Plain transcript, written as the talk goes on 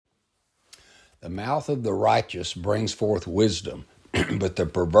The mouth of the righteous brings forth wisdom, but the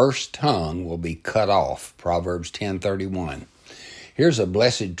perverse tongue will be cut off. Proverbs 10:31. Here's a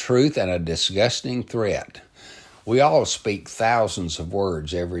blessed truth and a disgusting threat. We all speak thousands of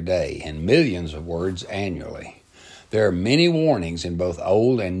words every day and millions of words annually. There are many warnings in both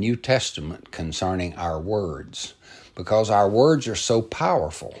Old and New Testament concerning our words, because our words are so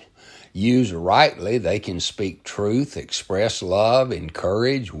powerful. Used rightly, they can speak truth, express love,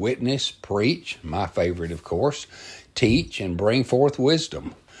 encourage, witness, preach, my favorite of course, teach, and bring forth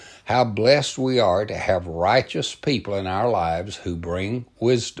wisdom. How blessed we are to have righteous people in our lives who bring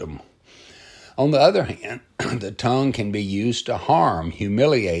wisdom. On the other hand, the tongue can be used to harm,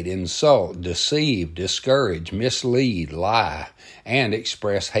 humiliate, insult, deceive, discourage, mislead, lie, and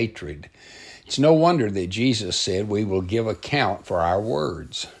express hatred. It's no wonder that Jesus said we will give account for our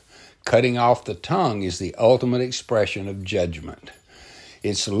words. Cutting off the tongue is the ultimate expression of judgment.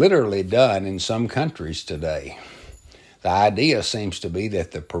 It's literally done in some countries today. The idea seems to be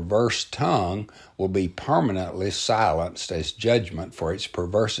that the perverse tongue will be permanently silenced as judgment for its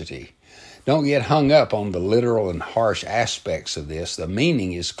perversity. Don't get hung up on the literal and harsh aspects of this. The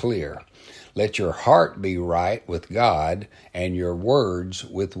meaning is clear. Let your heart be right with God and your words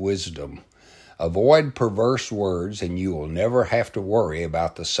with wisdom. Avoid perverse words, and you will never have to worry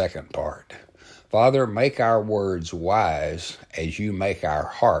about the second part. Father, make our words wise as you make our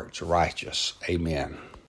hearts righteous. Amen.